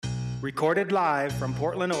Recorded live from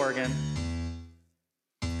Portland, Oregon,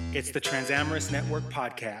 it's the Transamorous Network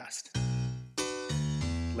podcast.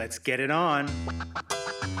 Let's get it on.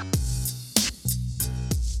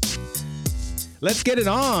 Let's get it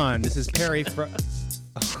on. This is Perry from...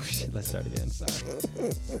 Oh, shit. Let's start again.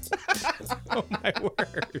 Sorry. Oh, my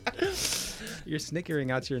word. You're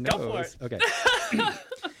snickering out your nose. Go for it. Okay.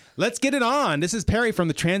 Let's get it on. This is Perry from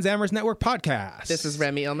the Transamorous Network podcast. This is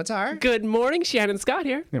Remy Ilmatar. Good morning, Shannon Scott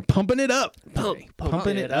here. We're pumping it up.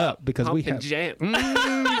 Pumping it up because Pump we and have... jam.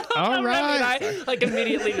 All right. I like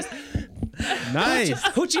immediately just Nice.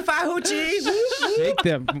 Hoochie fi hoochie. Shake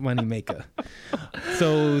that money maker.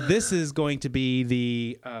 So this is going to be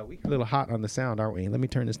the... we're a little hot on the sound, aren't we? Let me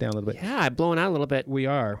turn this down a little bit. yeah, blowing out a little bit. We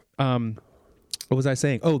are. What was I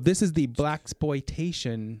saying? Oh, this is the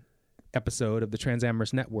blaxploitation episode of the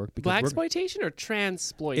Transamorous Network. Because Blaxploitation or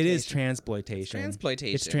transploitation? it is transploitation.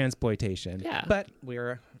 Transploitation. It's transploitation. Yeah. But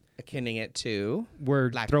we're akinning it to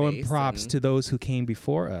We're throwing blackface props and- to those who came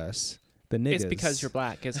before us, the niggas. It's because you're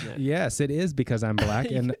black, isn't it? Yes, it is because I'm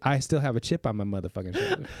black, and I still have a chip on my motherfucking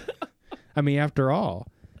shoulder. I mean, after all,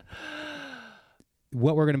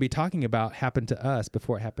 what we're going to be talking about happened to us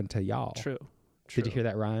before it happened to y'all. True. Did you hear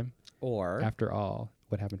that rhyme? or After all,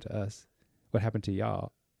 what happened to us? What happened to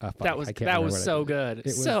y'all? Fuck, That was I can't remember what I so did. good. It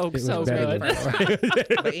was- So it was so better good. than that.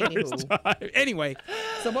 But anywho. Anyway,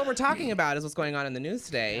 So what we're talking about is what's going on in the news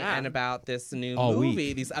today Yeah. and about this new All movie,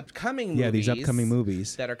 week. these upcoming movies. yeah, these upcoming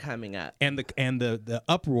movies that are coming up. and the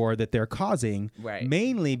uproar that they're causing, Right.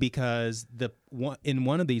 mainly because in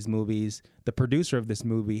one of these movies, the producer of this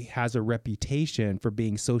movie has a reputation for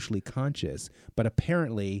being socially conscious, but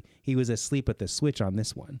apparently he was asleep at the switch on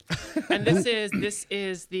this one. And this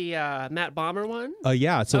is the Matt Bomber one.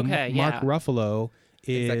 Yeah, so Okay, Mark yeah. Ruffalo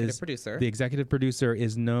is Executive producer. The executive producer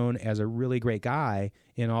is known as a really great guy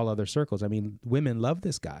in all other circles. I mean, women love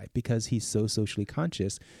this guy because he's so socially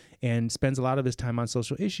conscious and spends a lot of his time on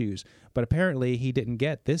social issues. But apparently he didn't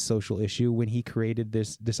get this social issue when he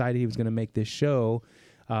decided he was going to make this show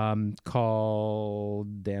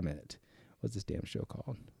called, damn it, what's this damn show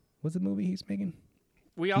called? What's the movie he's making?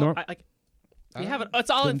 We all we have it. It's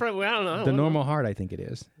all in front. I don't know. The Normal Heart, I think it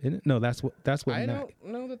is. Isn't it? No, that's what I Matt.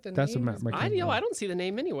 don't know that the That's what name Matt is- McKinley- I don't see the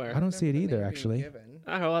name anywhere. I don't see it the either, name being actually. given.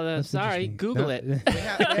 Oh, well, That's sorry. interesting. Google No, it. We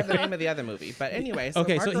have the name of the other movie. But anyway, so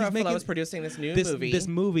Okay, Mark so he's Ruffalo making is producing this new this movie. this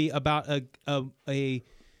movie about a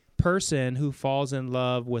person who falls in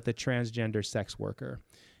love with a transgender sex worker,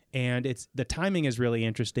 and the timing is really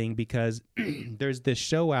interesting because there's this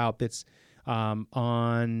show out that's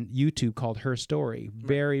on YouTube called Her Story,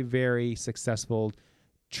 very very successful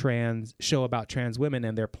trans show about trans women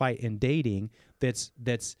and their plight in dating. That's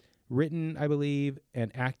written, I believe,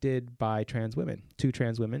 and acted by trans women, two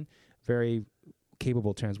trans women, very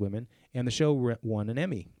capable trans women, and the show won an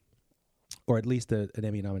Emmy. Or at least an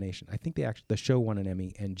Emmy nomination. I think the show won an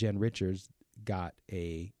Emmy, and Jen Richards got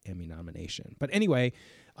a Emmy nomination. But anyway,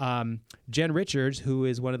 Jen Richards, who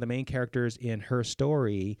is one of the main characters in Her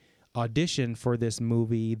Story, auditioned for this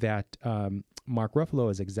movie that Mark Ruffalo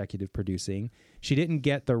is executive producing. She didn't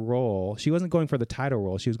get the role. She wasn't going for the title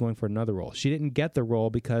role. She was going for another role. She didn't get the role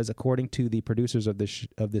because, according to the producers of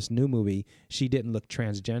this new movie, she didn't look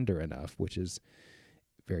transgender enough, which is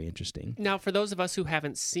very interesting. Now, for those of us who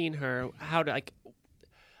haven't seen her,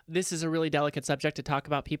 this is a really delicate subject to talk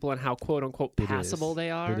about people and how quote unquote It is. passable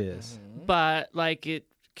they are. It is. But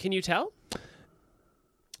can you tell?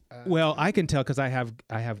 Well, I can tell because I have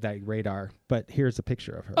that radar. But here's a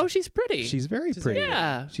picture of her. Oh, she's pretty. She's very pretty.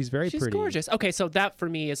 yeah. She's very She's pretty. gorgeous. Okay, so that for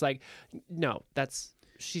me is I know,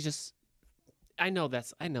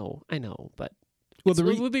 but Well,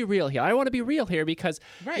 we'll be real here. I want to be real here because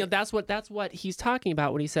Right. that's what he's talking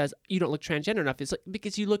about when he says you don't look transgender enough. It's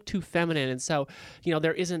because you look too feminine, and so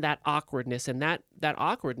there isn't that awkwardness, and that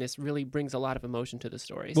awkwardness really brings a lot of emotion to the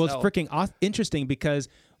story. Well, so, it's freaking interesting because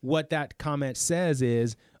what that comment says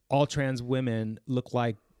is all trans women look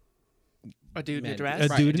like a dude in a Men. dress. a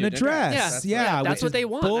Right, dude in a dress. Yeah, that's which what is they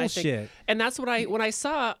want. I Bullshit. think. And that's what when I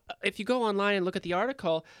saw. If you go online and look at the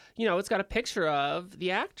article, it's got a picture of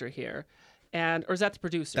the actor here, or is that the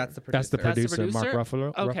producer? That's the producer. That's the producer, Mark producer?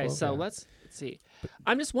 Ruffalo. Okay, Ruffalo, so yeah. let's see.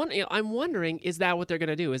 I'm just wondering. I'm wondering, is that what they're going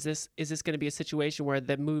to do? Is this going to be a situation where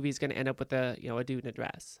the movie's going to end up with a dude in a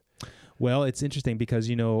dress? Well, it's interesting because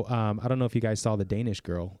I don't know if you guys saw The Danish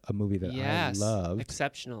Girl, a movie that Yes, I loved.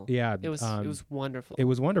 exceptional. Yeah, it was wonderful. It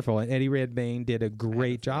was wonderful, and Eddie Redmayne did a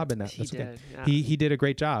great job in that. He That's okay. did, yeah. He did a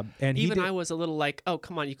great job, and Even he did, I was a little like, oh,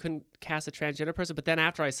 come on, you couldn't cast a transgender person. But then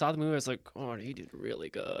after I saw the movie, I was like, oh, he did really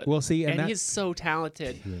good. Well, see, and and that- he's so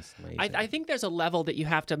talented. He is amazing. I think there's a level that you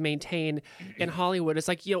have to maintain in Hollywood. It's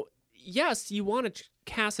like, yes, you want to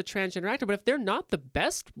cast a transgender actor, but if they're not the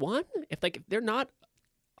best one, if they're not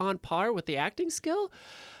on par with the acting skill,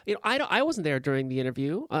 I wasn't there during the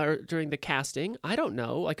interview or during the casting. I don't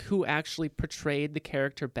know like who actually portrayed the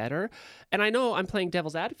character better. And I know I'm playing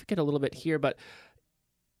devil's advocate a little bit here, but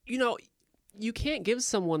you can't give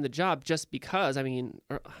someone the job just because. I mean,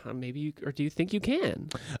 or do you think you can?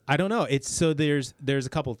 I don't know. It's so there's a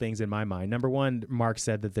couple things in my mind. Number one, Mark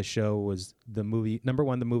said that the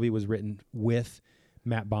movie was written with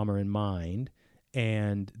Matt Bomer in mind,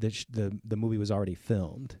 and the movie was already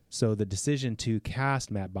filmed. So the decision to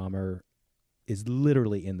cast Matt Bomer is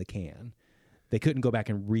literally in the can. They couldn't go back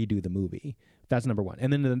and redo the movie. That's number one.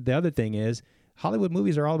 And then the other thing is Hollywood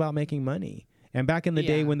movies are all about making money. And back in the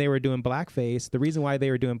day when they were doing blackface, the reason why they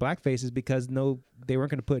were doing blackface is because they weren't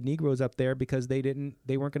going to put Negroes up there because they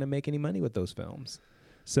weren't going to make any money with those films.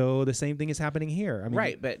 So the same thing is happening here. I mean,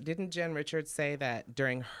 right, but didn't Jen Richards say that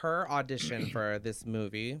during her audition for this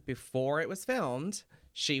movie, before it was filmed,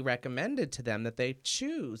 she recommended to them that they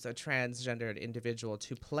choose a transgendered individual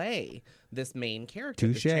to play this main character,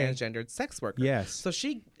 Touché. the transgendered sex worker. Yes. So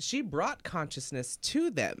she brought consciousness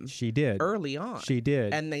to them. She did. Early on. She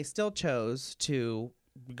did. And they still chose to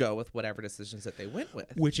go with whatever decisions that they went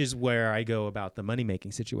with. Which is where I go about the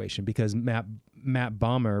money-making situation, because Matt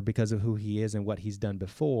Bomer, because of who he is and what he's done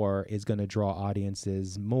before, is going to draw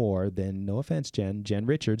audiences more than, no offense, Jen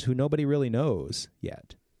Richards, who nobody really knows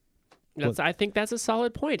yet. I think that's a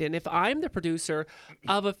solid point. And if I'm the producer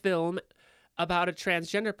of a film about a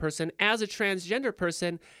transgender person, as a transgender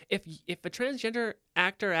person, if a transgender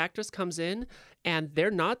actor or actress comes in and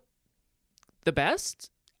they're not the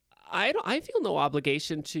best, I feel no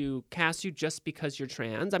obligation to cast you just because you're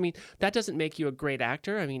trans. I mean, that doesn't make you a great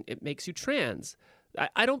actor. I mean, it makes you trans.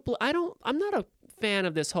 I'm not a fan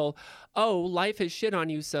of this whole, life is shit on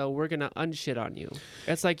you, so we're gonna unshit on you.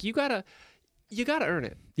 It's like you gotta earn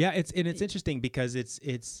it. Yeah, it's interesting because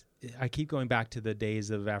I keep going back to the days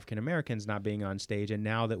of African Americans not being on stage, and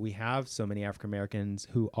now that we have so many African Americans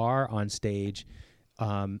who are on stage,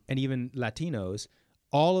 and even Latinos,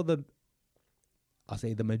 I'll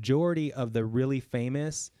say the majority of the really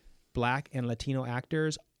famous Black and Latino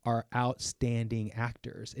actors are outstanding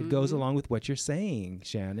actors. It goes along with what you're saying,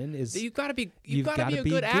 Shannon. You've got to be a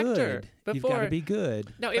good actor. You've got to be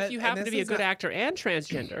good. Now, if you happen to be a good actor and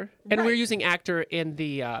transgender, and we're using actor in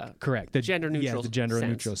the correct, the gender neutral, the gender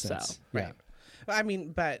neutral sense. So. Right. I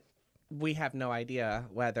mean, but we have no idea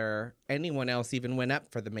whether anyone else even went up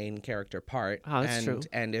for the main character part. Oh, that's true.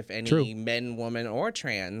 And if any men, woman, or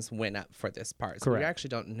trans went up for this part. So Correct. we actually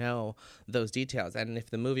don't know those details. And if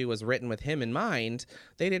the movie was written with him in mind,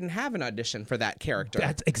 they didn't have an audition for that character.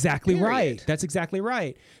 That's exactly right. That's exactly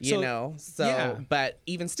right. But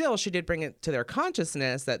even still, she did bring it to their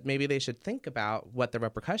consciousness that maybe they should think about what the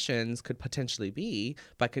repercussions could potentially be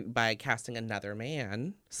by casting another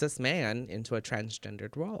man, cis man, into a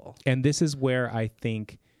transgendered role. And this is where I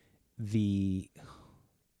think the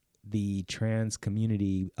trans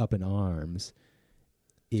community up in arms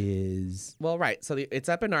is... Well, right. So it's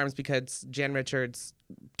up in arms because Jen Richards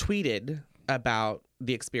tweeted about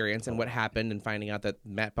the experience and what happened and finding out that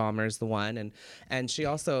Matt Bomer is the one. And she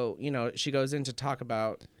also, she goes in to talk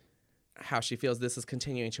about how she feels this is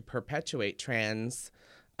continuing to perpetuate trans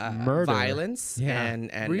violence. Yeah.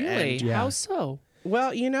 And really? And, How so?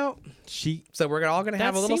 Well, so we're all going to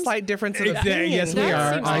have a little slight difference of opinion. Yes, we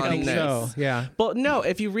are. I think this. so. Yeah. But no,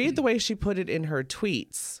 if you read the way she put it in her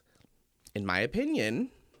tweets, in my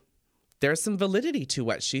opinion, there's some validity to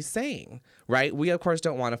what she's saying, right? We, of course,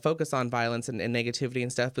 don't want to focus on violence and negativity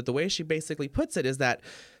and stuff, but the way she basically puts it is that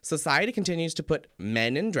society continues to put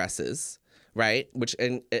men in dresses, right? Which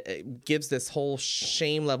it gives this whole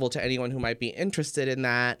shame level to anyone who might be interested in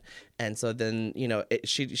that. And so then,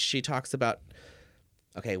 she talks about...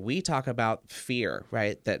 Okay, we talk about fear,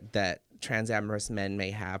 right, that transamorous men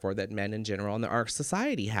may have, or that men in general and our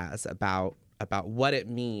society has about what it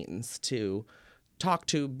means to talk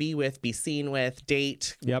to, be with, be seen with,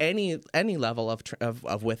 date, any level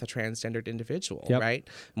of with a transgendered individual, right?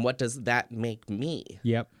 And what does that make me?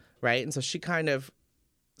 Right? And so she kind of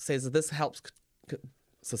says that this helps...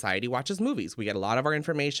 Society watches movies. We get a lot of our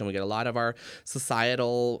information. We get a lot of our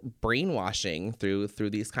societal brainwashing through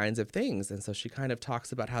these kinds of things. And so she kind of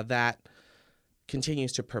talks about how that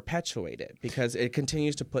continues to perpetuate it because it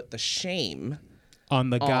continues to put the shame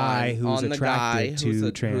on the guy who's attracted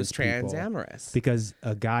to trans people. Transamorous. Because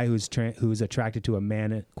a guy who's attracted to a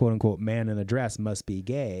man, quote unquote, man in a dress must be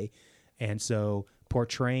gay. And so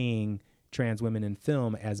portraying trans women in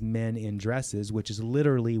film as men in dresses, which is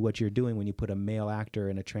literally what you're doing when you put a male actor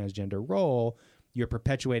in a transgender role, you're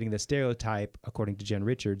perpetuating the stereotype, according to Jen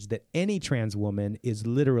Richards, that any trans woman is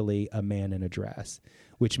literally a man in a dress,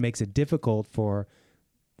 which makes it difficult for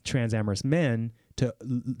trans amorous men to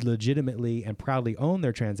legitimately and proudly own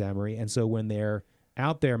their trans amory. And so when they're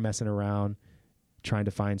out there messing around trying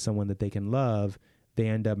to find someone that they can love, they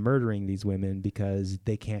end up murdering these women because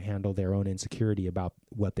they can't handle their own insecurity about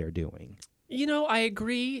what they're doing. You know, I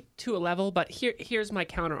agree to a level, but here's my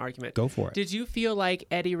counter argument. Go for it. Did you feel like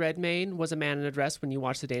Eddie Redmayne was a man in a dress when you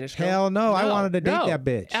watched the Danish Girl? Hell no, I wanted to date that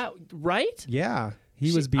bitch. Right? Yeah,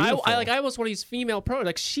 he was beautiful. I was one of these female pro.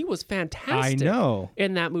 Like, she was fantastic. I know.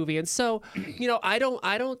 In that movie, and so I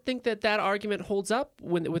don't think that argument holds up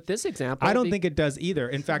with this example. I don't think it does either.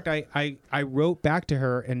 In fact, I wrote back to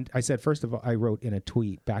her and I said, first of all, I wrote in a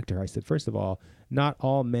tweet back to her. I said, first of all, not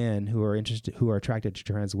all men who are attracted to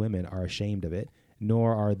trans women are ashamed of it,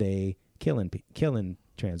 nor are they killing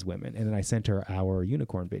trans women. And then I sent her our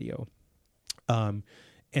unicorn video. And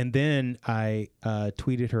then I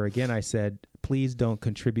tweeted her again. I said, please don't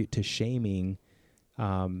contribute to shaming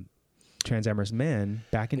trans amorous men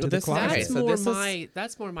back into the closet.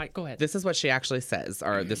 That's more my. Go ahead. This is what she actually says,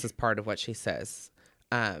 or this is part of what she says,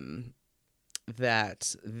 that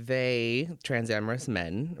trans amorous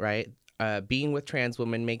men, right? Being with trans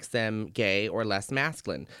women makes them gay or less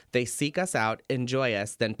masculine. They seek us out, enjoy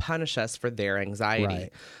us, then punish us for their anxiety.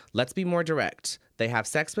 Right. Let's be more direct. They have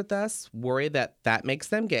sex with us, worry that makes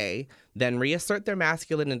them gay, then reassert their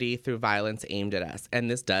masculinity through violence aimed at us.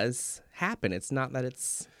 And this does happen. It's not that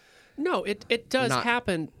it's... No, it does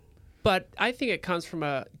happen, but I think it comes from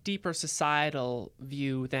a deeper societal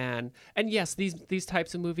view than... And yes, these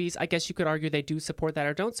types of movies, I guess you could argue they do support that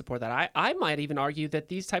or don't support that. I might even argue that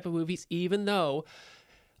these type of movies, even though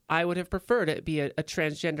I would have preferred it be a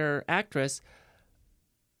transgender actress,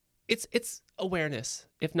 it's awareness,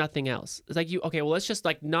 if nothing else. It's like let's just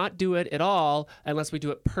like not do it at all unless we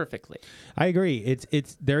do it perfectly. I agree.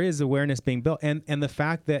 There is awareness being built, and the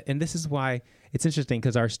fact that, and this is why it's interesting,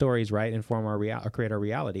 because our stories, right, inform our create our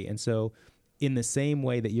reality. And so in the same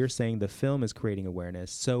way that you're saying the film is creating awareness,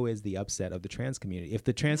 so is the upset of the trans community. If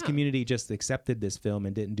the trans community just accepted this film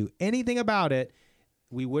and didn't do anything about it,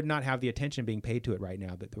 we would not have the attention being paid to it right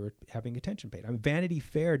now that we're having attention paid. I mean, Vanity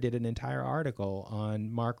Fair did an entire article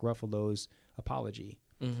on Mark Ruffalo's apology.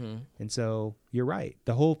 Mm-hmm. And so you're right.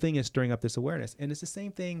 The whole thing is stirring up this awareness. And it's the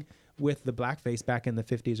same thing with the blackface back in the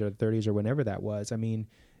 50s or the 30s or whenever that was. I mean,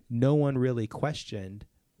 no one really questioned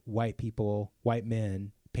white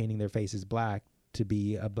men painting their faces black to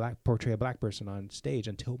portray a black person on stage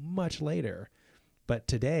until much later. But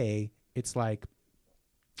today, it's like,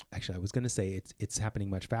 actually, I was going to say it's happening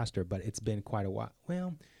much faster, but it's been quite a while.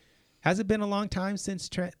 Well, has it been a long time since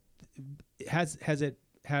has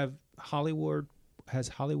Hollywood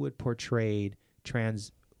portrayed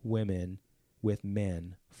trans women with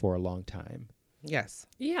men for a long time? Yes.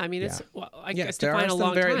 Yeah, I mean, it's I guess there define are a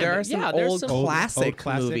long time. There are some old classic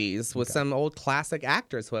old movies with some old classic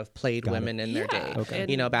actors who have played women in their day.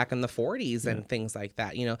 Okay. Back in the 40s and things like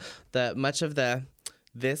that. Much of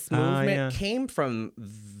this movement came from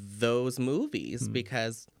those movies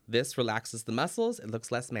because this relaxes the muscles. It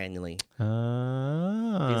looks less manually. These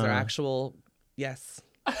are actual, yes.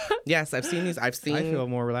 Yes, I've seen these. I feel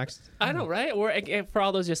more relaxed. I know, right? For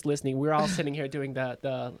all those just listening, we're all sitting here doing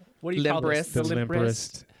the what do you call this? The limp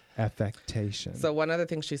wrist affectation. So one other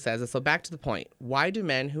thing she says is, so back to the point, why do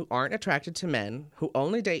men who aren't attracted to men, who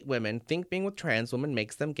only date women, think being with trans women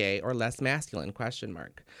makes them gay or less masculine? ?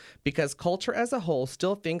 Because culture as a whole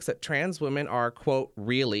still thinks that trans women are, quote,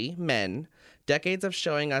 really men. Decades of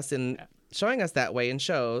showing us that way in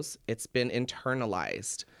shows, it's been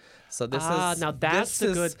internalized. So this is now that's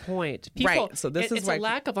a good point. People, right. So it's a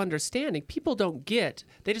lack of understanding. People don't get.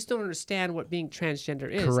 They just don't understand what being transgender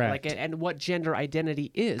is. Correct. And what gender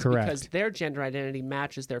identity is. Correct. Because their gender identity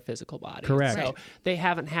matches their physical body. Correct. So they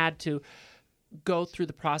haven't had to go through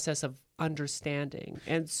the process of understanding,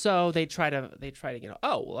 and so they try to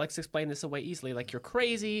let's explain this away easily, like you're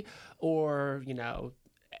crazy, or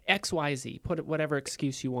XYZ. Put whatever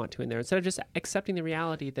excuse you want to in there instead of just accepting the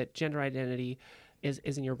reality that gender identity is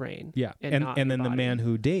in your brain. Yeah, and then the men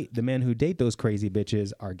who date those crazy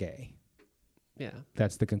bitches are gay. Yeah,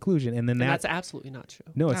 that's the conclusion, and that's absolutely not true.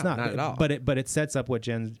 No, it's not at all. But it sets up what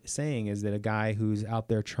Jen's saying is that a guy who's out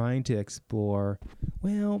there trying to explore,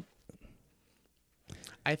 well,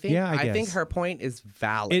 I think her point is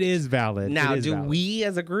valid. It is valid. Now, we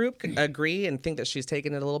as a group agree and think that she's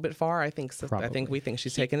taken it a little bit far? I think so. Probably. I think we think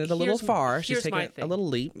she's taken it a little far. She's taken it a little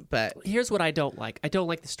leap, but here's what I don't like. I don't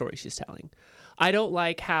like the story she's telling. I don't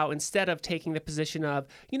like how instead of taking the position of,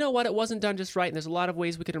 you know what, it wasn't done just right, and there's a lot of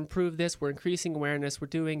ways we could improve this. We're increasing awareness. We're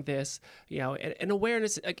doing this, and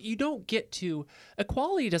awareness. Like, you don't get to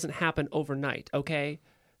equality doesn't happen overnight. Okay,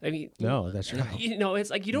 I mean, No, that's right. it's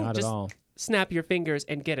like you don't Not at just all. snap your fingers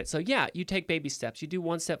and get it. So yeah, you take baby steps. You do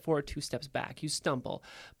 1 step forward, 2 steps back. You stumble,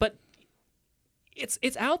 but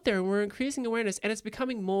it's out there, and we're increasing awareness, and it's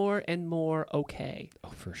becoming more and more okay. Oh,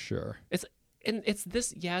 for sure. It's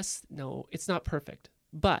this. Yes, no, it's not perfect,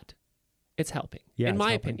 but it's helping. Yeah, in it's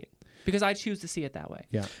my helping. opinion, because I choose to see it that way.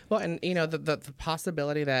 Yeah. Well, and the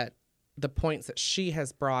possibility that the points that she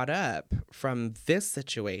has brought up from this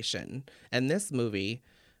situation and this movie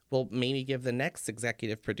will maybe give the next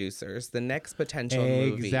executive producers, the next potential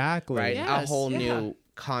movie, Exactly. right? A Yes, whole yeah. new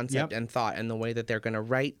concept Yep. and thought, and the way that they're going to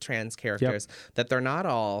write trans characters, that they're not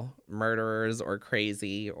all murderers or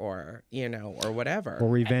crazy or or whatever. Or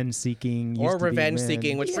revenge seeking. Or revenge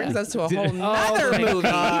seeking, which brings us to a whole Oh nother my movie.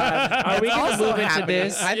 God. Are we going to also move into happening.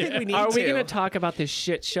 this? I think we need Are we to. going to talk about this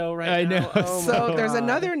shit show right I now? know. Oh my So there's God.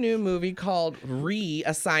 another new movie called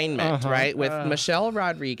Reassignment, right, with Michelle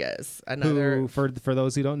Rodriguez. Who, for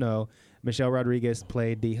those who don't know, Michelle Rodriguez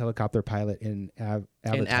played the helicopter pilot in Avatar.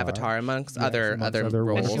 in Avatar, amongst Yes, other amongst other other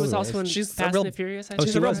roles. And she was roles. also in She's a Fast real- and the Furious. I Oh, think. she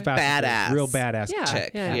She's a was real fast, badass real badass Yeah,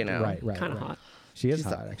 chick, yeah. you know. Right. Kind of hot. She is She's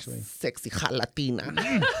hot, a actually. sexy hot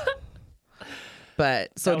Latina.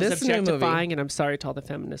 But so I was this new movie, objectifying, and I'm sorry to all the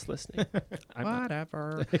feminists listening.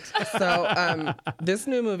 whatever. So this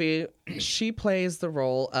new movie, she plays the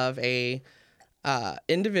role of a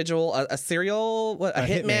individual, a serial, a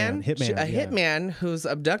hitman, hitman, a yeah. hitman who's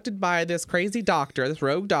abducted by this crazy doctor, this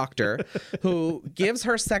rogue doctor, who gives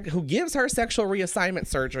her sexual reassignment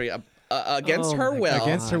surgery against Oh her my will.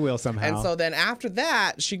 Against her will somehow. And so then after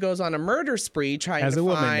that, she goes on a murder spree trying As to a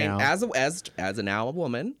woman find now. as a now a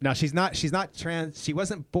woman. Now she's not trans. She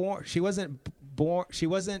wasn't born.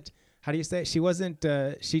 How do you say it?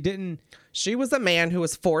 She didn't. She was a man who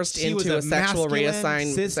was forced She was into a sexual masculine,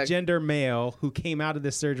 reassignment. cisgender male who came out of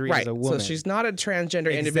this surgery Right. as a woman. So she's not a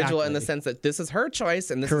transgender individual in the Exactly. sense that this is her choice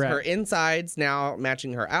and this Correct. is her insides now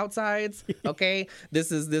matching her outsides. Okay.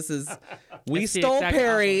 This is we It's the stole exact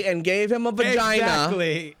Perry opposite. and gave him a vagina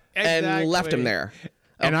Exactly. and left him there.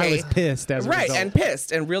 And I Okay? was pissed as a Right, result. and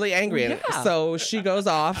pissed and really angry. And Yeah. so she goes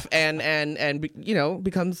off and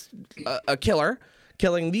becomes a killer,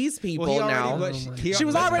 killing these people Well, he now. already was- She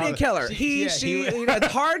was already a killer. It's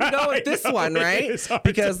hard to go with this one, right?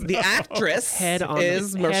 Because the actress Head on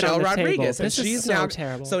is the- head Michelle on the Rodriguez, table. and This is she's so now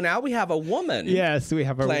terrible. So now we have a woman. Yes, we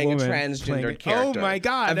have a Playing woman a transgendered playing- character. Oh my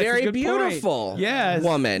God, a that's very good point. beautiful Yes,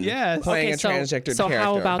 woman. yes. playing Okay, a transgendered so character.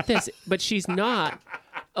 how about this? But she's not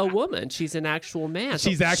a woman. She's an actual man. So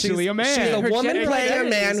She's actually a man. She's a Her woman gender playing a identity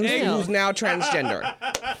man is who's, male. who's now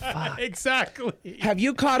transgender. Exactly. Have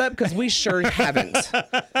you caught up? Because we sure haven't.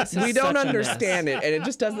 We don't such a understand it, and it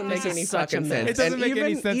just doesn't make is any such a fucking mess. sense. It doesn't And make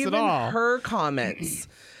any even- sense at even all. Her comments.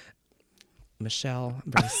 Michelle,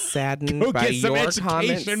 I'm very saddened Go by get some your education,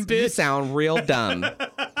 comments. You bitch. sound real dumb.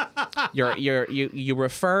 You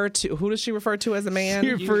refer to, who does she refer to as a man?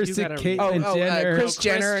 She refers you to gotta read. Caitlyn Jenner. Kris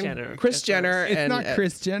Jenner. Jenner. Kris That's Jenner. It's and, not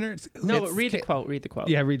Kris Jenner. No, It's- but read the quote. Read the quote.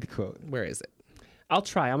 Yeah, read the quote. Where is it? I'll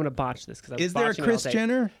try. I'm going to botch this because Is there a Kris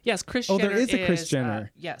Jenner? Yes, Kris Oh, Jenner. there is a Kris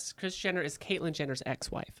Jenner. Yes, Kris Jenner is Caitlyn Jenner's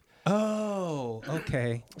ex-wife. Oh,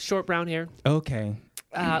 okay. Short brown hair. Okay.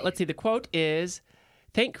 Let's see. The quote is,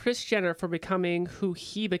 "Thank Kris Jenner for becoming who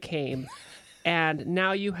he became, and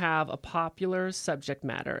now you have a popular subject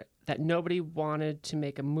matter that nobody wanted to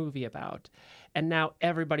make a movie about, and now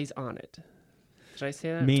everybody's on it." Did I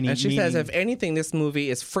say that? Meaning, And she says, meaning if anything, this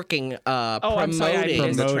movie is freaking I'm sorry, I promoting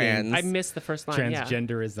missed the it. trans. I missed the first line. Yeah.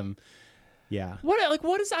 transgenderism. Yeah. What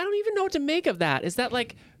is? I don't even know what to make of that. Is that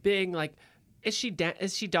like being like, is she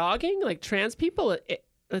dogging like trans people?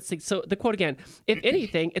 Let's see. So the quote again: "If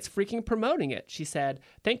anything, it's freaking promoting it." She said,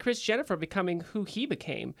 "Thank Kris Jenner for becoming who he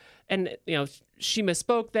became." And she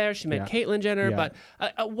misspoke there. She meant Yeah. Caitlyn Jenner. Yeah.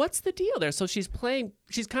 But what's the deal there? So she's kind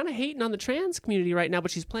of hating on the trans community right now, but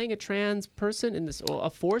she's playing a trans person in this, a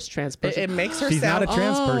forced trans person. It makes her She's sound. not a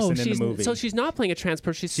trans person in she's, the movie. So she's not playing a trans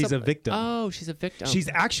person. She's a victim. Oh, she's a victim. She's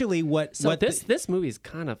actually what. so what this movie is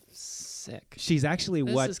kind of sick. She's actually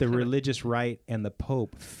This what is the kinda- religious right and the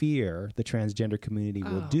Pope fear the transgender community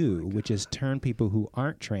will do, which is turn people who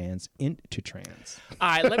aren't trans into trans. All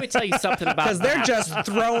right, let me tell you something about Because they're that. just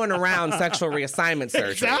throwing around sexual reassignment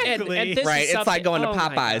surgery. And this Right, is it's like something- going to oh my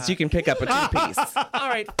Popeyes. God. You can pick up a two-piece. All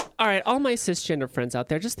right. All my cisgender friends out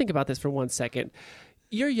there, just think about this for 1 second.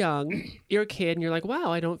 You're young, you're a kid, and you're like,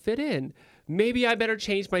 wow, I don't fit in. maybe I better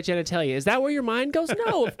change my genitalia. Is that where your mind goes?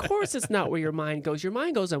 No, of course it's not where your mind goes. Your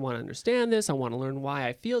mind goes, I want to understand this. I want to learn why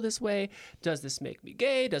I feel this way. Does this make me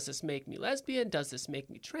gay? Does this make me lesbian? Does this make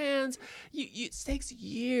me trans? It takes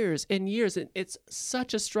years and years, and it's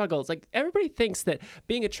such a struggle. It's like everybody thinks that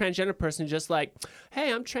being a transgender person is just like,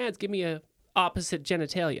 hey, I'm trans, give me a opposite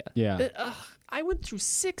genitalia. Yeah. I went through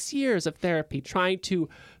 6 years of therapy trying to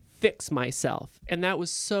fix myself, and that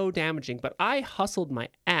was so damaging. But I hustled my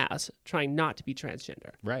ass trying not to be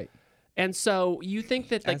transgender. Right. And so you think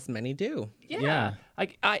that, like, As many do. Yeah.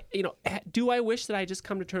 like do I wish that I just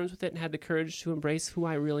come to terms with it and had the courage to embrace who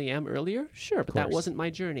I really am earlier? Sure, but that course. wasn't my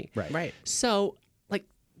journey. Right. So, like,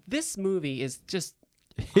 this movie is just.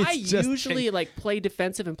 It's I just- usually like play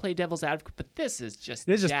defensive and play devil's advocate, but this is just.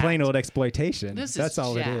 It's just jacked. plain old exploitation. This is That's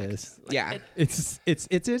all jacked. it is. Like, Yeah. it-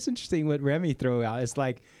 It's interesting what Remy threw out. It's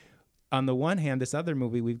like, on the one hand, this other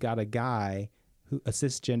movie, we've got a guy a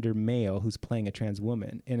cisgender male who's playing a trans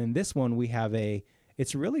woman, and in this one we have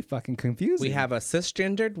it's really fucking confusing. We have a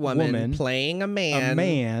cisgendered woman playing a man.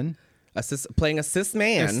 Playing a cis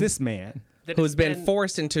man. a cis man. that Who's it's been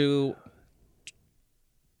forced into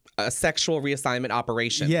a sexual reassignment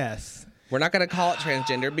operation. Yes. We're not going to call it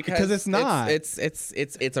transgender because it's not. It's a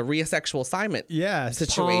reasexual assignment Yes.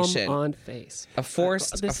 situation. palm on face. A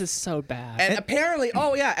forced. This is so bad. and apparently,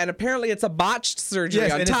 it's a botched surgery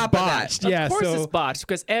Yes, on and it's top of botched. that. Yeah, of course so- it's botched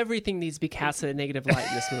because everything needs to be cast in a negative light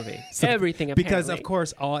in this movie. Everything, apparently. Because of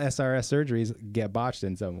course all SRS surgeries get botched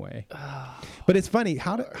in some way. But it's funny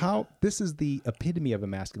how this is the epitome of a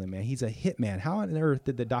masculine man. He's a hitman. How on earth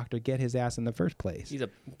did the doctor get his ass in the first place? He's a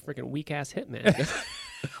freaking weak ass hitman.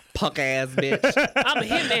 Punk ass bitch. I'm a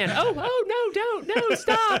hitman. Oh no, don't, no,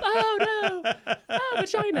 stop. Oh no, oh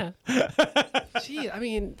vagina. Gee, I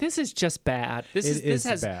mean, this is just bad. This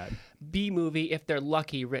has bad. B movie if they're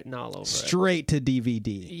lucky written all over it. Straight to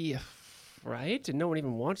DVD. Yeah, right. And no one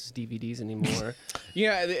even watches DVDs anymore.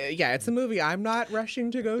 Yeah, it's a movie I'm not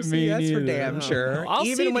rushing to go see. Me That's for neither. damn sure. I'll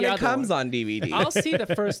see Even when the it other comes one. on DVD. I'll see the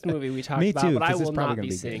first movie we talked Me about, too, but I 'cause it's will probably not gonna be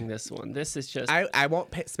be seeing good. this one. This is just. I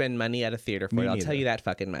won't spend money at a theater for Me it. I'll neither. tell you that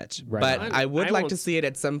fucking much. Right. But I would I like won't to see it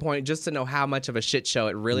at some point just to know how much of a shit show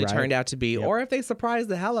it really Right. turned out to be, Yep. or if they surprise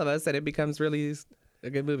the hell of us and it becomes really a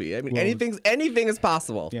good movie. I mean, Well- anything is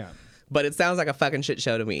possible. Yeah. But it sounds like a fucking shit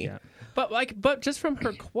show to me. Yeah. But just from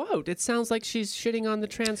her quote, it sounds like she's shitting on the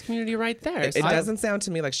trans community right there. It doesn't sound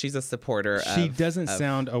to me like she's a supporter. She of- doesn't of-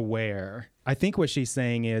 sound aware. I think what she's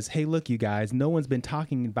saying is, hey, look, you guys, no one's been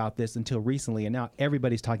talking about this until recently, and now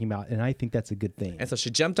everybody's talking about it, and I think that's a good thing. And so she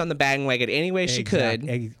jumped on the bandwagon any way she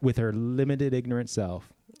could. With her limited, ignorant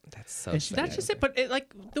self. That's so And she- sad. That's just it. But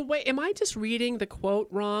like the way, am I just reading the quote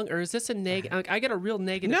wrong, or is this a negative? Like, I get a real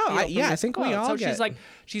negative. No, feel from I this think we quote. all So get- she's like,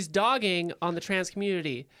 she's dogging on the trans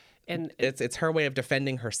community, and It's her way of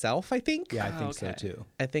defending herself, I think. Yeah, I think so okay. too.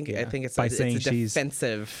 I think Yeah. it's By it's saying a she's-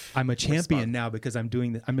 defensive. I'm a champion response. now because I'm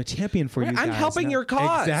doing this. I'm a champion for Right, you guys. I'm helping now. your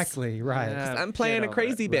cause. Exactly, right. Yeah. I'm playing Get a over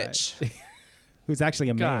crazy it. bitch Who's actually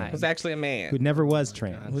a Guy. man. who's actually a man Who never was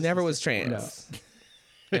trans. who never was trans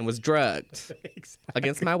and was drugged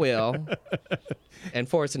against my will and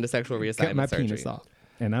forced into sexual Cut reassignment my surgery. penis off.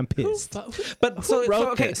 And I'm pissed. But Who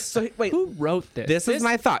wrote this? So wait, Who wrote this? this is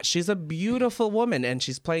my thought. She's a beautiful woman and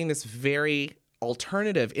she's playing this very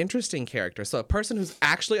alternative, interesting character. So a person who's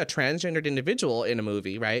actually a transgendered individual in a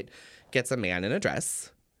movie, right, gets a man in a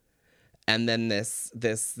dress, and then this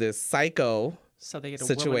psycho So they get a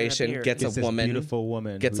situation woman and a beard. gets It's a this woman beautiful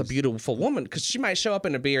woman gets a who's- beautiful woman because she might show up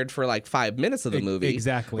in a beard for like 5 minutes of the movie,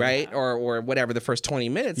 exactly. right, or whatever the first 20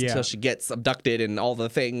 minutes Yeah. until she gets abducted and all the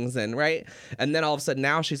things, and right, and then all of a sudden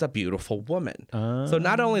now she's a beautiful woman. So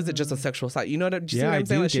not only is it just a sexual side, you know what? Do you see Yeah, what I I'm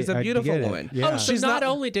saying? do Like, she's get- a I beautiful get it. woman. Yeah. Oh, so she's not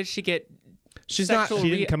only did she get She's sexual not.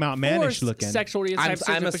 She didn't come out mannish forced looking. sexual reassignment I'm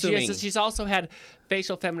surgery, but assuming. she's also had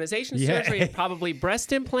facial feminization Yeah. surgery and probably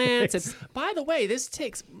breast implants. And by the way, this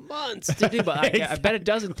takes months to do, but I bet it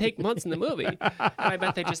doesn't take months in the movie. And I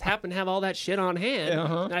bet they just happen to have all that shit on hand.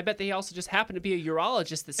 And I bet they also just happen to be a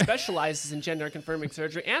urologist that specializes in gender confirming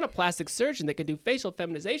surgery and a plastic surgeon that can do facial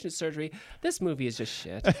feminization surgery. This movie is just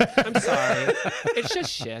shit. I'm sorry. It's just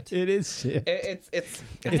shit. It is shit. It's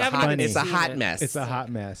haven't a hot, even it's a seen hot it. mess. It's a hot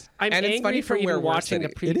mess. I'm And it's angry funny for from where even we're watching the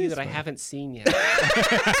sitting. preview is that I funny. haven't seen yet.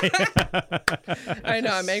 I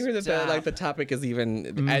know. I'm angry that Stop. the topic is even.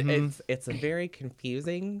 It's a very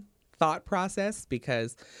confusing thought process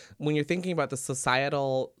because when you're thinking about the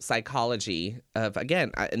societal psychology of,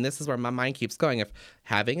 again, and this is where my mind keeps going, of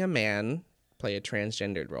having a man play a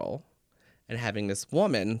transgendered role and having this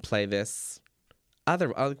woman play this other.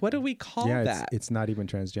 What do we call Yeah, that? it's not even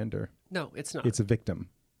transgender. No, it's not. It's a victim.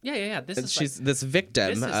 Yeah. This is She's this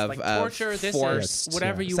victim this is of like torture. This forced is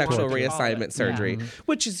whatever you sexual want to call reassignment it. surgery,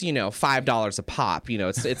 which is $5 a pop.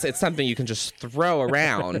 It's something you can just throw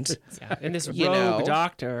around. Yeah. And this You rogue know.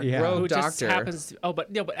 doctor, Yeah. Rogue who just doctor. happens. Oh, but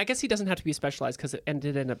I guess he doesn't have to be specialized because it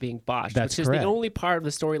ended up being botched, That's which is correct. the only part of the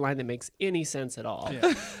storyline that makes any sense at all.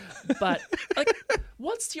 But like,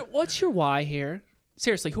 what's your why here?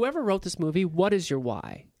 Seriously, whoever wrote this movie, what is your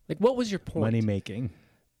why? Like, what was your point? Money making.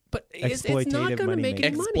 But it's not Exploitative going to money make making.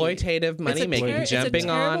 any money. Exploitative money It's a making, it's a jumping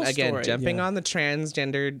on terrible story. on the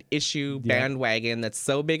transgendered issue bandwagon that's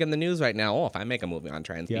so big in the news right now. Oh, if I make a movie on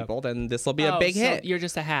trans Yep. people, then this will be a Oh, big so hit. You're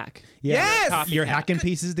just a hack. Yeah. Yes! You're hacking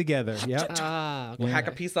pieces together. Yep. Ah, We'll hack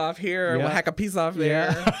a piece off here, Yeah. we'll hack a piece off there.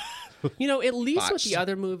 at least with Botched. the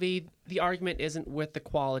other movie, the argument isn't with the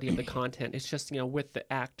quality of the content. It's just with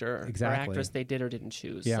the actor Exactly. or actress they did or didn't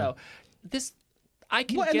choose. Yeah. So this, I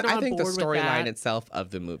can Well, and get on I think the board with storyline that. itself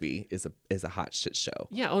of the movie is a hot shit show.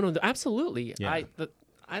 Yeah. Oh no. Absolutely. Yeah. I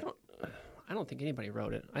don't think anybody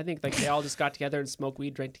wrote it. I think they all just got together and smoked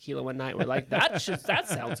weed, drank tequila one night. And we're like, that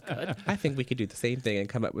sounds good. I think we could do the same thing and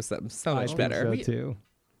come up with something so much I think better. so too.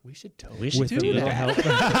 We should totally With a do little that. help.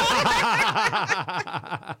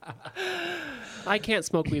 I can't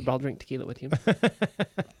smoke weed, but I'll drink tequila with you.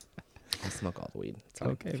 I'll smoke all the weed. It's fine.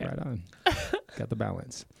 Okay, right on. Got the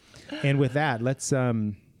balance. And with that, let's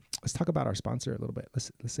talk about our sponsor a little bit.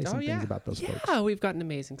 Let's say some yeah. things about those folks. Yeah, we've got an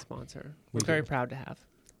amazing sponsor. We're very proud to have.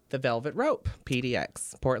 The Velvet Rope,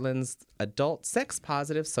 PDX, Portland's adult sex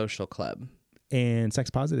positive social club. And sex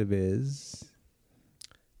positive is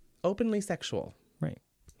Openly sexual, right.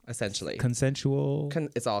 essentially. Consensual.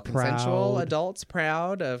 It's all consensual, proud. Mm-hmm. adults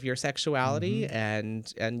proud of your sexuality,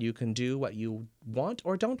 and you can do what you want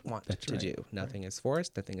or don't want to right. do. Nothing is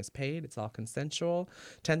forced, nothing is paid. It's all consensual.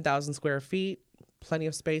 10,000 square feet, plenty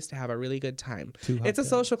of space to have a really good time. It's a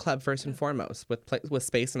social club first and foremost, with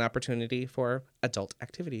space and opportunity for adult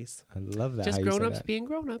activities. I love that. Just how you say grown-ups that. being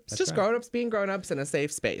grown-ups. Just grown-ups being grown-ups in a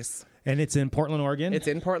safe space. And it's in Portland, Oregon. It's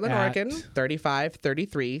in Portland, at- Oregon,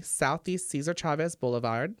 3533 Southeast Cesar Chavez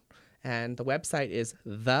Boulevard. And the website is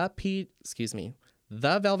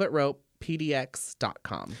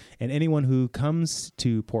thevelvetropepdx.com. And anyone who comes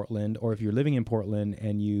to Portland, or if you're living in Portland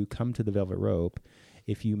and you come to the Velvet Rope,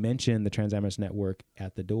 if you mention the Transamorous Network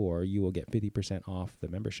at the door, you will get 50% off the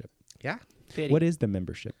membership. Yeah. Fitty. What is the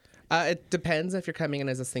membership? It depends if you're coming in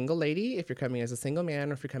as a single lady, if you're coming as a single man,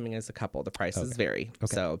 or if you're coming as a couple. The prices vary.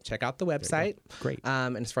 So check out the website. Great.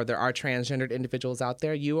 And as for there are transgendered individuals out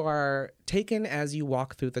there, you are taken as you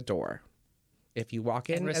walk through the door. If you walk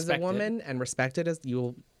in And as a respected. woman and respected as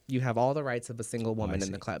you have all the rights of a single woman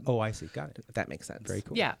in the club. Oh, I see. Got it. If that makes sense. Very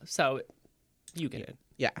cool. Yeah, so you get it.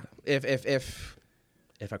 Yeah.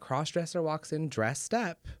 If a crossdresser walks in dressed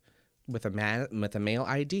up with a male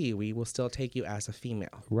ID, we will still take you as a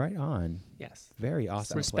female. Right on. Yes. Very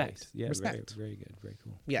awesome. Respect. place. Yeah, Respect. Very, very good. Very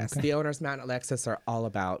cool. Yes, the owners, Matt and Alexis, are all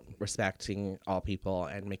about respecting all people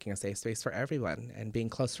and making a safe space for everyone. And being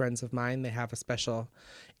close friends of mine, they have a special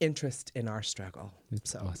interest in our struggle.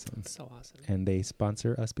 It's awesome. So awesome. And they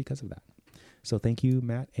sponsor us because of that. So thank you,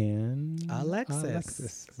 Matt and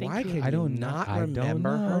Alexis. Thank Why you. can I don't you know. not I don't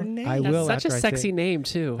remember know. her name? I That's will such after a I say sexy it. name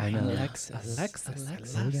too. I know. Alexis.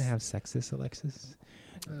 Alexis. Are we gonna have sexist Alexis?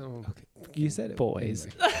 Oh, Okay, you said it. boys.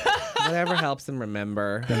 Anyway. Whatever helps them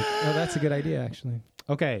remember. Oh, that's a good idea, actually.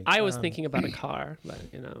 Okay. I was thinking about a car, but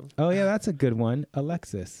Oh yeah, that's a good one.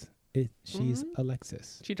 Alexis. She's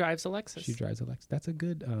Alexis. she drives a Lexus. She drives Alexis. That's a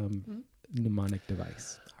good mnemonic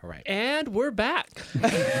device. All right. And we're back.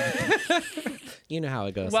 You know how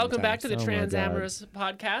it goes. Welcome back to the sometimes. Oh my God. Transamorous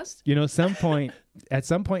podcast. You know, at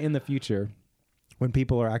some point in the future, when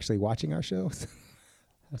people are actually watching our shows,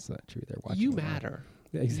 that's not true. They're watching. You a lot. matter.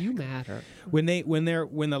 Yeah, exactly. You matter. When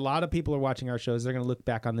a lot of people are watching our shows, they're going to look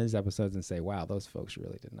back on these episodes and say, "Wow, those folks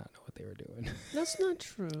really did not know what they were doing." That's not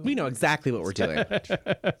true. We know exactly what we're doing.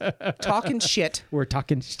 Talking shit We're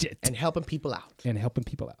talking shit and helping people out. and helping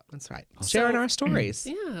people out. That's right. Sharing our stories.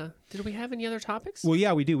 Yeah. Did we have any other topics? Well,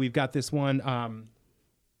 yeah, we do. We've got this one.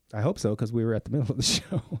 I hope so, because we were at the middle of the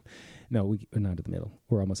show. No, we're not at the middle.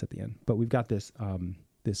 We're almost at the end. But we've got this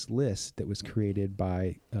this list that was created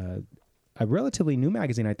by a relatively new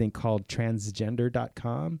magazine, I think, called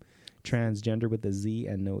Transgender.com. Transgender with a Z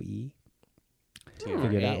and no E.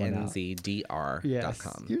 Figure that one out.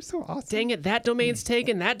 ANZDR.com. You're so awesome. Dang it, that domain's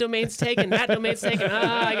taken, that domain's taken, that domain's taken.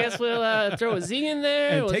 I guess we'll throw a Z in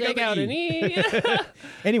there. And We'll take take out out the an E.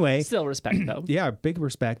 Anyway, Still respect, though. yeah, big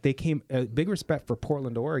respect. They came, big respect for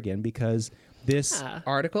Portland, Oregon, because this... Ah.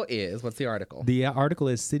 Article is, what's the article? The article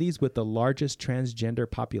is Cities with the Largest Transgender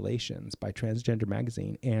Populations by Transgender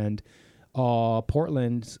Magazine. And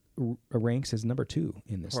Portland ranks as number 2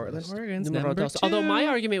 in this Portland, list. Oregon's Numero number dos. 2. Although my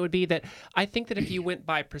argument would be that I think that if you went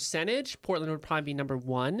by percentage, Portland would probably be number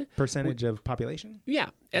 1. Percentage of population? Yeah,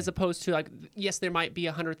 as opposed to like, yes, there might be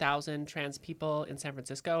 100,000 trans people in San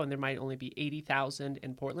Francisco, and there might only be 80,000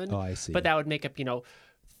 in Portland. Oh, I see. But that would make up,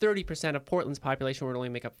 30% of Portland's population would only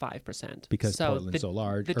make up 5%. Because so Portland's so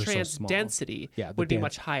large the or so trans small. density Yeah, the would be dens-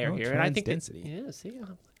 much higher oh, here. And I think density. yeah, see,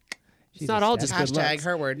 it's Jesus, not all that's just good good Hashtag looks.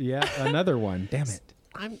 her word. Yeah, another one. Damn it.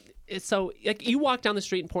 So like you walk down the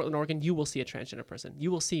street in Portland, Oregon, you will see a transgender person. You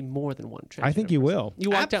will see more than one transgender I think you person. will.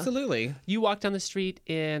 You walk down. Absolutely. You walk down the street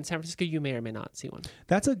in San Francisco, you may or may not see one.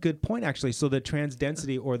 That's a good point, actually. So the trans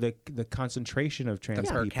density or the concentration of trans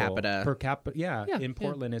per people capita. Yeah, in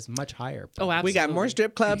Portland is much higher. Oh, absolutely. We got more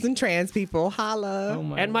strip clubs and trans people. Holla. Oh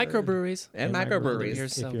my And word. microbreweries. And The microbreweries.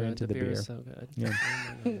 beer's so If you're good. into the the beer is beer. so good. Yeah.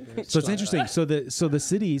 Oh my God. So it's interesting. So the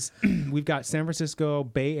cities we've got San Francisco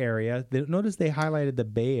Bay Area. Notice they highlighted the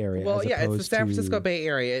Bay Area. Well, as yeah, it's the opposed San Francisco to- Bay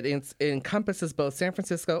Area. It encompasses both San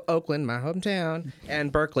Francisco, Oakland, my hometown,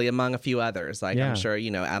 and Berkeley, among a few others. Like Yeah. I'm sure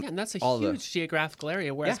Yeah, and that's a all the- huge geographical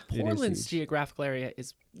area, whereas Yeah. It is Portland's huge. geographical area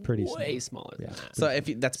is Pretty way small. smaller than Yeah. that. So if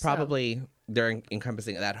you, that's probably they're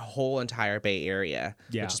encompassing that whole entire Bay Area,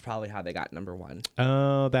 Yeah. which is probably how they got number 1.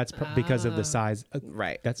 Oh, that's because of the size.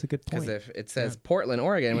 Right. That's a good Because point. if it says Portland,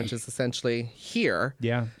 Oregon, which is essentially here,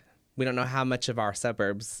 Yeah. we don't know how much of our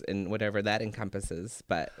suburbs and whatever that encompasses,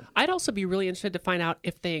 but I'd also be really interested to find out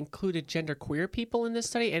if they included genderqueer people in this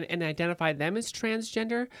study and identify them as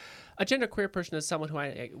transgender. A genderqueer person is someone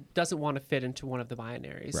who doesn't want to fit into one of the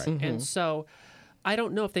binaries. Right. And so I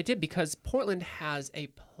don't know if they did because Portland has a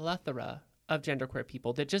plethora of genderqueer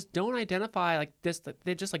people that just don't identify like this.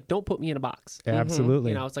 They just like, don't put me in a box.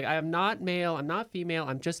 Absolutely. It's like, I am not male, I'm not female,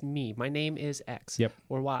 I'm just me. My name is X Yep.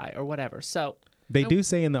 or Y or whatever. So They do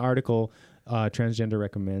say in the article, transgender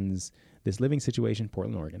recommends this living situation,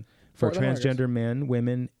 Portland, Oregon, for Portland, transgender men,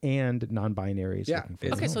 women, and non-binaries. yeah. looking for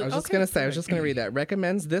it's- Okay, so- I was just okay, gonna say, I was perfect. just gonna read that.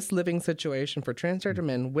 Recommends this living situation for transgender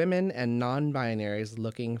men, women, and non-binaries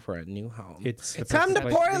looking for a new home. It's the Come perfect to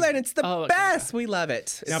place be. Portland. It's the Oh, okay. best. We love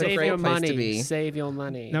it. It's a save great your place money. to be. Save your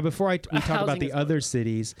money. Now, before we talk about Housing the is other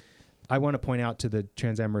cities, I want to point out to the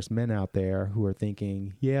transamorous men out there who are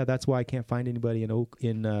thinking, "Yeah, that's why I can't find anybody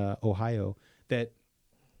in Ohio." That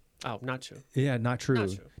Oh, not true. yeah, not true. Not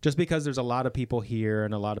true. Just because there's a lot of people here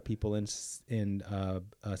and a lot of people in San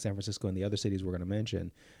Francisco and the other cities we're going to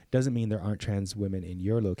mention, doesn't mean there aren't trans women in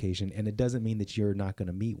your location, and it doesn't mean that you're not going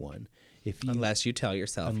to meet one. If you Unless you tell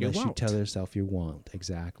yourself unless you you won't. tell yourself you won't.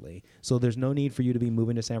 Exactly. So there's no need for you to be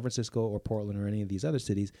moving to San Francisco or Portland or any of these other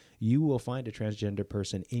cities. You will find a transgender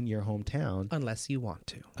person in your hometown Unless you want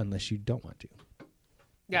to. unless you don't want to.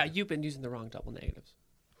 Yeah, you've been using the wrong double negatives.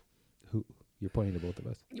 Who you're pointing to both of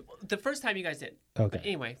us. The first time you guys did. Okay. But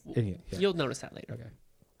anyway, Anyway, yeah. you'll notice that later. Okay.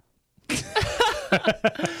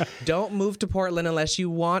 Don't move to Portland unless you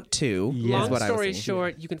want to. Yeah. is Long what I was story saying.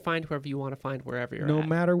 short, you can find whoever you want to find wherever you're No at.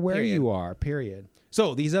 matter where Period. you are, period.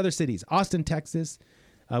 So these other cities, Austin, Texas,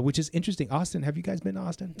 which is interesting. Austin, have you guys been to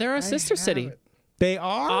Austin? They're a sister city. haven't. They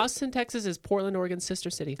are? Austin, Texas is Portland, Oregon's sister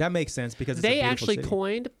city. That makes sense because it's a They beautiful actually city.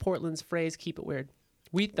 coined Portland's phrase "keep it weird."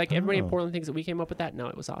 Everybody in Oh. Portland thinks that we came up with that. No,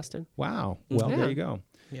 it was Austin. Wow. Well, Yeah. there you go.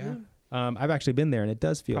 Yeah. I've actually been there, and it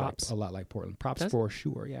does feel like Props. a lot like Portland. Props Does it? for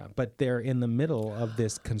sure, yeah. But they're in the middle of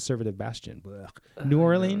this conservative bastion. New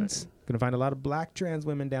Orleans, gonna find a lot of black trans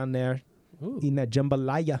women down there eating that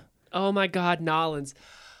jambalaya. Oh my God, Nolans.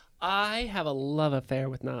 I have a love affair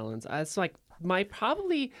with Nolans. It's like my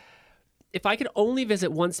probably, if I could only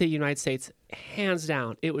visit one state of the United States, hands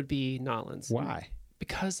down, it would be Nolans. Why?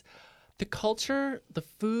 Because the culture, the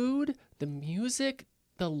food, the music,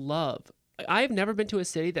 the love. I've never been to a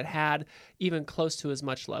city that had even close to as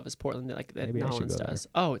much love as Portland that Maybe I should Nolans go does.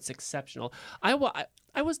 Oh, it's exceptional. I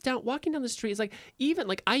was walking down the street. It's like even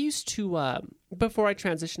like I used to before I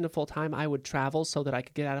transitioned to full time, I would travel so that I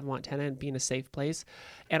could get out of Montana and be in a safe place.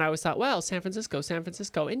 And I always thought, well, San Francisco,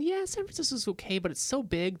 and yeah, San Francisco's okay, but it's so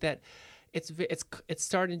big that it's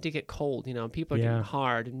starting to get cold. People are Yeah. getting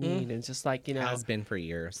hard and mean, and it's just like Has been for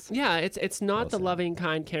years. yeah, it's not the loving,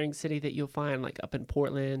 kind, caring city that you'll find like up in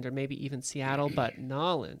Portland or maybe even Seattle, but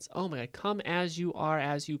Nolans. Oh my God, come as you are,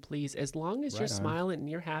 as you please. As long as you're Right on. smiling and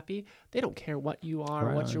you're happy, they don't care what you are,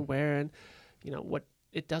 Right what on. you're wearing. What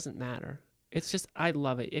it doesn't matter. It's just I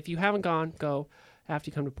love it. If you haven't gone, go after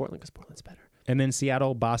you come to Portland because Portland's better. And then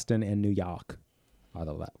Seattle, Boston, and New York are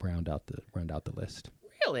the round out the list.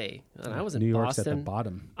 Really? And I was in New York's Boston. at the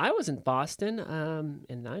bottom. I was in Boston,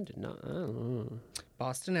 and I did not. I don't know.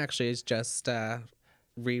 Boston actually is just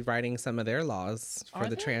rewriting some of their laws for Are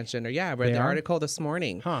the they? transgender. Yeah, I read They the are? article this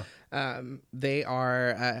morning. Huh. They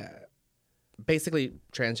are basically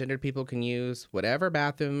transgendered people can use whatever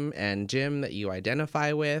bathroom and gym that you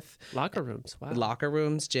identify with. Locker rooms. Wow. Locker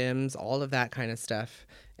rooms, gyms, all of that kind of stuff.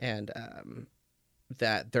 And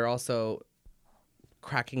that they're also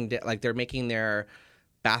they're making their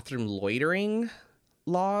bathroom loitering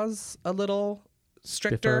laws a little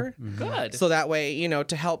stricter. Good. So that way,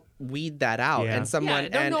 to help weed that out. Yeah. And someone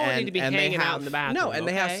no one need to be hanging out in the bathroom. No, and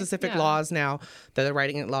they have okay? specific Yeah. laws now that they're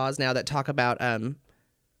writing laws now that talk about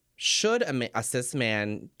should a cis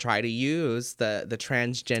man try to use the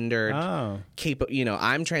transgendered I'm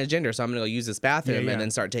transgender, so I'm gonna go use this bathroom Yeah. and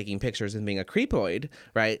then start taking pictures and being a creepoid,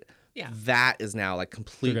 right? Yeah. That is now like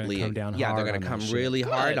completely come down they're hard gonna on that come shit. really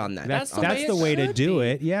hard on that. That's That's the the way way it to do should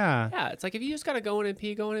it. Yeah. Yeah, it's like if you just gotta go in and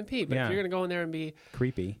pee, go in and pee. But Yeah. if you're gonna go in there and be,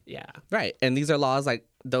 Creepy. yeah, Right. And these are laws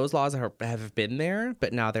those laws have been there,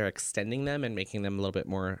 but now they're extending them and making them a little bit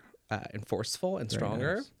more enforceful and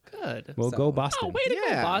stronger. nice. good. Well, So- go Boston. Oh, way to go,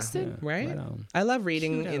 Yeah. Boston. Right? Right on. I love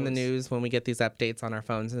reading in the Kudos. news when we get these updates on our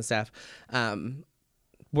phones and stuff,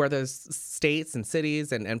 where there's states and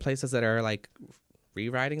cities and places that are like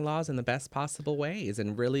rewriting laws in the best possible ways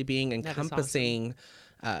and really being is awesome. encompassing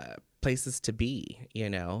places to be,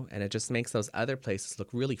 and it just makes those other places look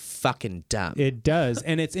really fucking dumb. It does.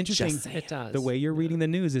 And it's interesting. saying. It does. The way you're reading the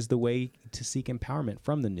news is the way to seek empowerment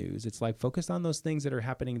from the news. It's like focus on those things that are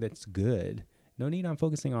happening that's good. No need on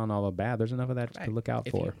focusing on all the bad. There's enough of that to look out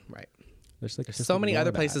for. Right. There's So many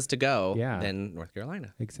other places to go Yeah. than North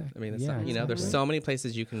Carolina. Exactly. I mean, it's Yeah, there's exactly. so many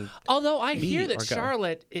places you can. Although I hear or that go.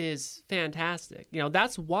 Charlotte is fantastic.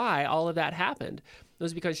 That's why all of that happened. It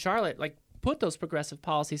was because Charlotte put those progressive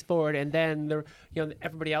policies forward, and then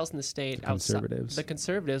everybody else in the state, conservatives. the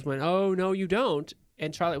conservatives went, "Oh no, you don't."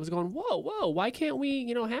 And Charlotte was going, "Whoa, why can't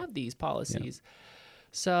we, have these policies?"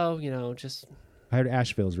 So just I heard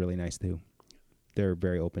Asheville's really nice too. They're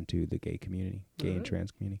very open to the gay community, gay and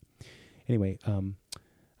trans community. Anyway,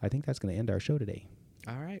 I think that's going to end our show today.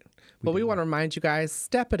 All right. Well, we want to remind you guys,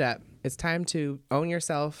 step it up. It's time to own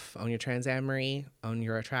yourself, own your transamory, own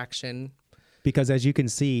your attraction. Because as you can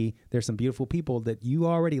see, there's some beautiful people that you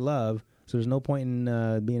already love. So there's no point in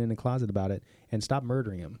being in the closet about it. And stop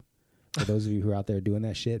murdering them. For those of you who are out there doing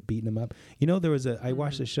that shit, beating them up. There was I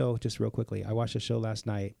watched a show, just real quickly. I watched a show last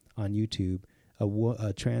night on YouTube.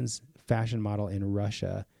 A trans fashion model in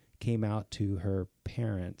Russia came out to her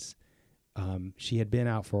parents. She had been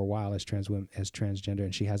out for a while as transgender,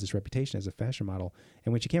 and she has this reputation as a fashion model.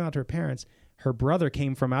 And when she came out to her parents, her brother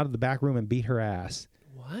came from out of the back room and beat her ass.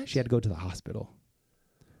 what? She had to go to the hospital.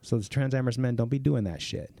 So the trans men, don't be doing that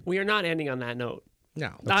shit. We are not ending on that note.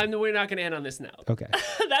 No. We're not going to end on this note. Okay.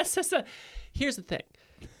 That's just here's the thing.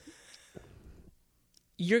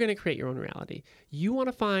 You're going to create your own reality. You want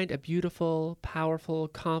to find a beautiful, powerful,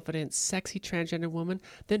 confident, sexy transgender woman,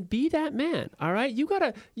 then be that man. All right? You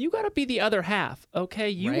got to be the other half,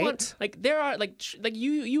 okay? You want there are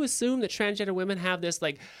you assume that transgender women have this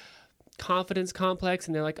confidence complex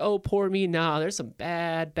and they're like, "Oh, poor me." Nah, there's some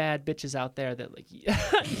bad bitches out there that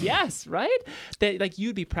yes, right? That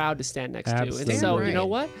you'd be proud to stand next to. Absolutely. And so, Right. you know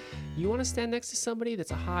what? You want to stand next to somebody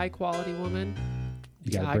that's a high quality woman?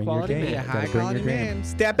 You got to High bring your quality game. man. You Yeah, gotta high bring your quality game. man.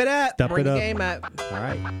 Step it up. Step Bring it the up. game up. All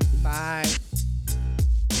right. Bye.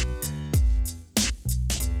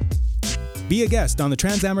 Be a guest on the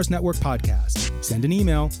Transamorous Network podcast. Send an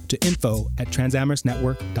email to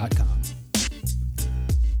info@transamoروusnetwork.com.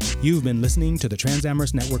 You've been listening to the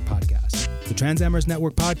Transamorous Network podcast. The Transamorous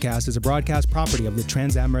Network podcast is a broadcast property of the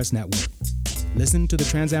Transamorous Network. Listen to the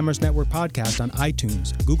Transamorous Network podcast on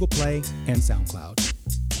iTunes, Google Play, and SoundCloud.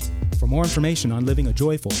 For more information on living a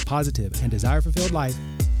joyful, positive, and desire-fulfilled life,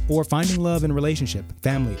 or finding love in a relationship,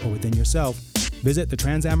 family, or within yourself, visit the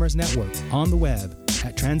Transamorous Network on the web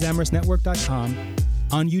at transamorousnetwork.com,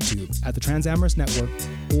 on YouTube at the Transamorous Network,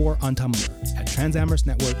 or on Tumblr at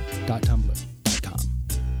transamorousnetwork.tumblr.